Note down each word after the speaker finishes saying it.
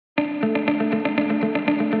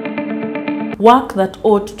Work that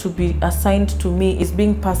ought to be assigned to me is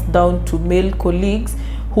being passed down to male colleagues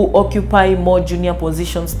who occupy more junior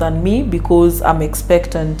positions than me because I'm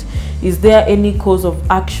expectant. Is there any cause of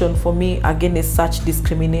action for me against such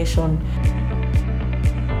discrimination?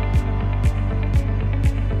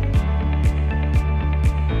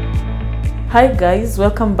 Hi guys,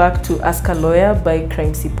 welcome back to Ask a Lawyer by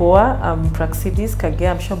Crime Sipoa. I'm Praxedes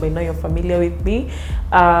Kahega. I'm sure by now you're familiar with me.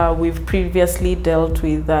 We've previously dealt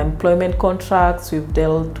with employment contracts. We've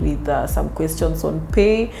dealt with some questions on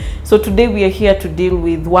pay. So today we are here to deal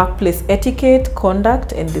with workplace etiquette,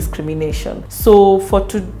 conduct, and discrimination. So for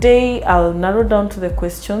today, I'll narrow down to the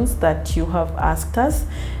questions that you have asked us.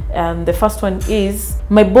 And the first one is,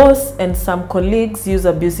 my boss and some colleagues use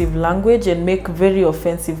abusive language and make very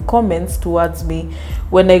offensive comments towards me.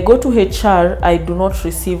 When I go to HR, I do not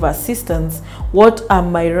receive assistance. What are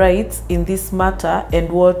my rights in this matter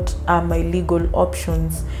and what are my legal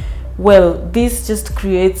options? Well, this just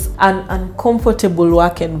creates an uncomfortable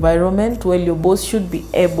work environment where your boss should be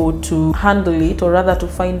able to handle it, or rather to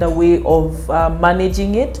find a way of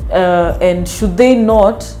managing it. And should they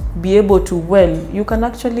not be able to, well, you can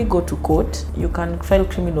actually go to court, you can file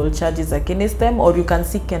criminal charges against them, or you can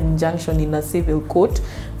seek an injunction in a civil court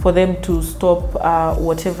for them to stop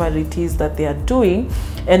whatever it is that they are doing.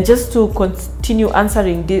 And just to continue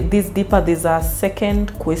answering this deeper, there's a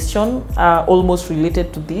second question almost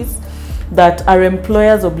related to this, that are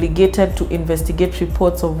employers obligated to investigate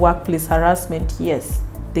reports of workplace harassment? Yes,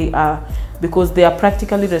 they are, because they are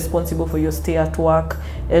practically responsible for your stay at work.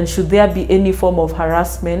 And should there be any form of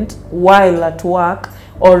harassment while at work,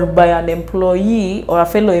 or by an employee or a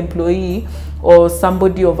fellow employee or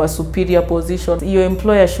somebody of a superior position, your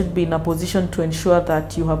employer should be in a position to ensure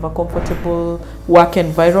that you have a comfortable work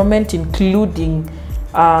environment, including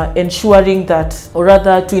ensuring that, or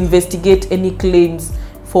rather to investigate any claims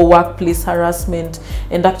for workplace harassment.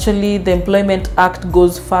 And actually the Employment Act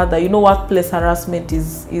goes further. You know, workplace harassment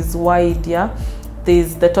is wide. Yeah,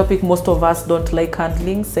 there's the topic most of us don't like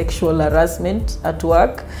handling, sexual harassment at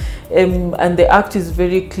work, and the act is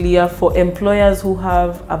very clear. For employers who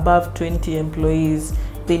have above 20 employees,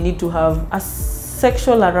 they need to have a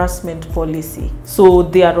sexual harassment policy. So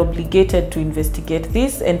they are obligated to investigate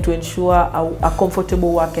this and to ensure a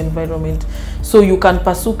comfortable work environment. So you can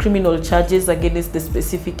pursue criminal charges against the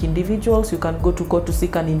specific individuals. You can go to court to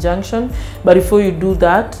seek an injunction. But before you do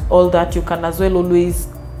that, all that, you can as well always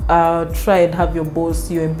try and have your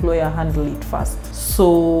boss, your employer, handle it first.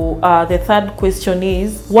 So the third question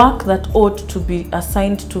is, work that ought to be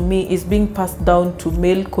assigned to me is being passed down to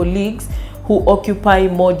male colleagues who occupy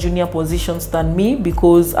more junior positions than me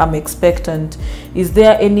because I'm expectant. Is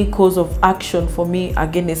there any cause of action for me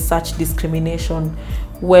against such discrimination?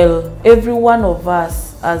 Well, every one of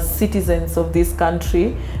us as citizens of this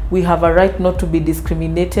country, we have a right not to be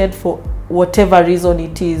discriminated for whatever reason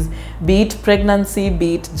it is, be it pregnancy,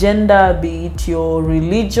 be it gender, be it your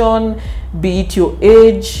religion, be it your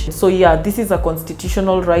age. So yeah, this is a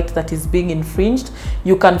constitutional right that is being infringed.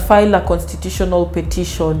 You can file a constitutional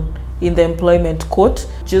petition in the employment court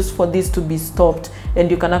just for this to be stopped, and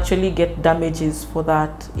you can actually get damages for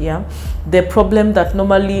that. Yeah, the problem that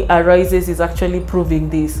normally arises is actually proving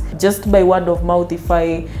this just by word of mouth. If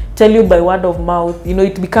I tell you by word of mouth, you know,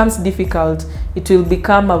 it becomes difficult. It will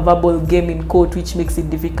become a verbal game in court, which makes it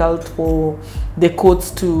difficult for the courts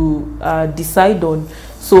to decide on.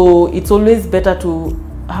 So it's always better to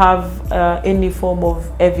have any form of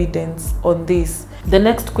evidence on this. The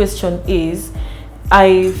next question is,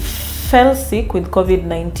 I fell sick with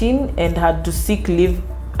COVID-19 and had to seek a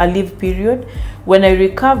leave period. When I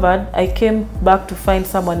recovered, I came back to find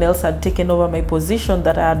someone else had taken over my position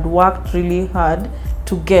that I had worked really hard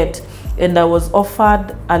to get, and I was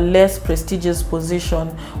offered a less prestigious position.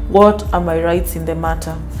 What are my rights in the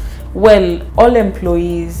matter? Well, all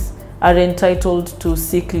employees are entitled to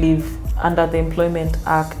seek leave under the Employment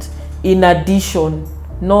Act, in addition,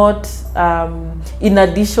 not in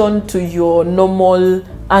addition to your normal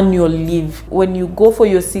annual leave. When you go for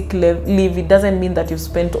your sick leave, it doesn't mean that you've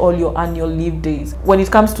spent all your annual leave days. When it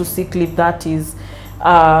comes to sick leave, that is,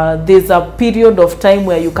 there's a period of time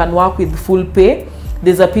where you can work with full pay.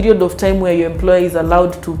 There's a period of time where your employer is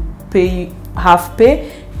allowed to pay half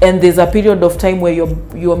pay, and there's a period of time where your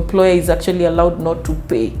employer is actually allowed not to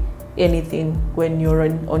pay anything when you're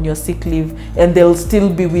on your sick leave, and they'll still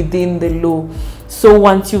be within the law. So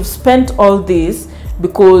once you've spent all this,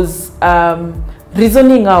 because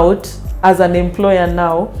reasoning out as an employer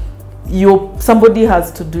now, somebody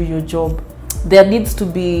has to do your job. There needs to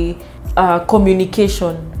be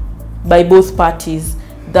communication by both parties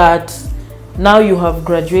that Now you have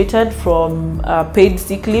graduated from paid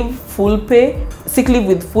sick leave, full pay, sick leave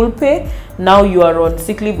with full pay. Now you are on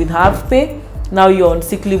sick leave with half pay. Now you're on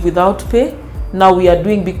sick leave without pay. Now we are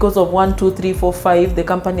doing, because of 1, 2, 3, 4, 5, the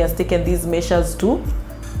company has taken these measures to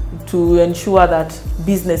ensure that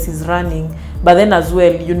business is running. But then as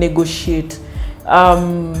well, you negotiate.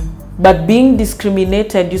 But being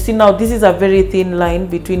discriminated, you see, now this is a very thin line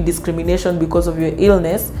between discrimination because of your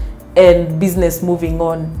illness and business moving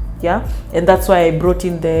on. Yeah, and that's why I brought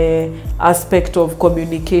in the aspect of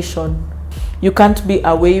communication. You can't be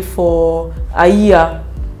away for a year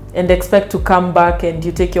and expect to come back and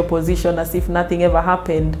you take your position as if nothing ever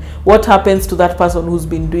happened. What happens to that person who's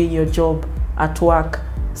been doing your job at work?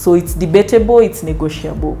 So it's debatable, it's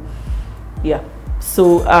negotiable. Yeah.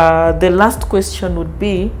 So the last question would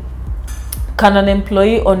be, can an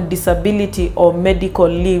employee on disability or medical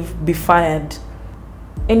leave be fired?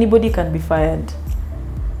 Anybody can be fired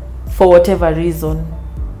for whatever reason.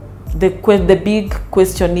 The big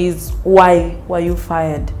question is, why were you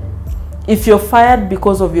fired? If you're fired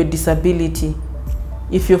because of your disability,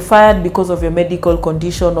 if you're fired because of your medical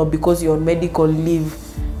condition or because you're on medical leave,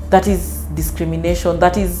 that is discrimination.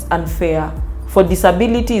 That is unfair. For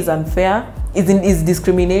disability is unfair, is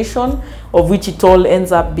discrimination, of which it all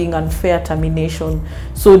ends up being unfair termination.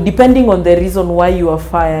 So depending on the reason why you are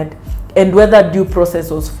fired and whether due process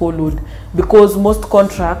was followed, because most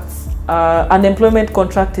contracts, an employment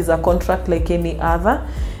contract is a contract like any other,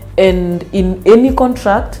 and in any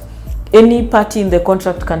contract, any party in the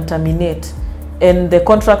contract can terminate, and the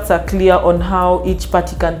contracts are clear on how each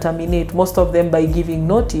party can terminate, most of them by giving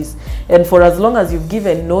notice. And for as long as you've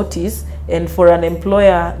given notice, and for an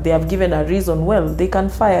employer they have given a reason, well, they can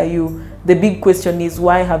fire you. The big question is,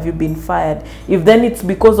 why have you been fired? If then it's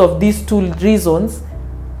because of these two reasons,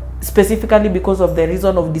 specifically because of the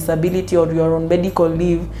reason of disability or you're on medical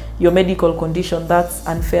leave, your medical condition, that's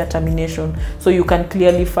unfair termination. So you can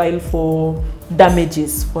clearly file for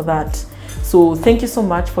damages for that. So thank you so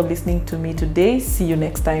much for listening to me today. See you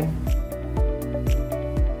next time.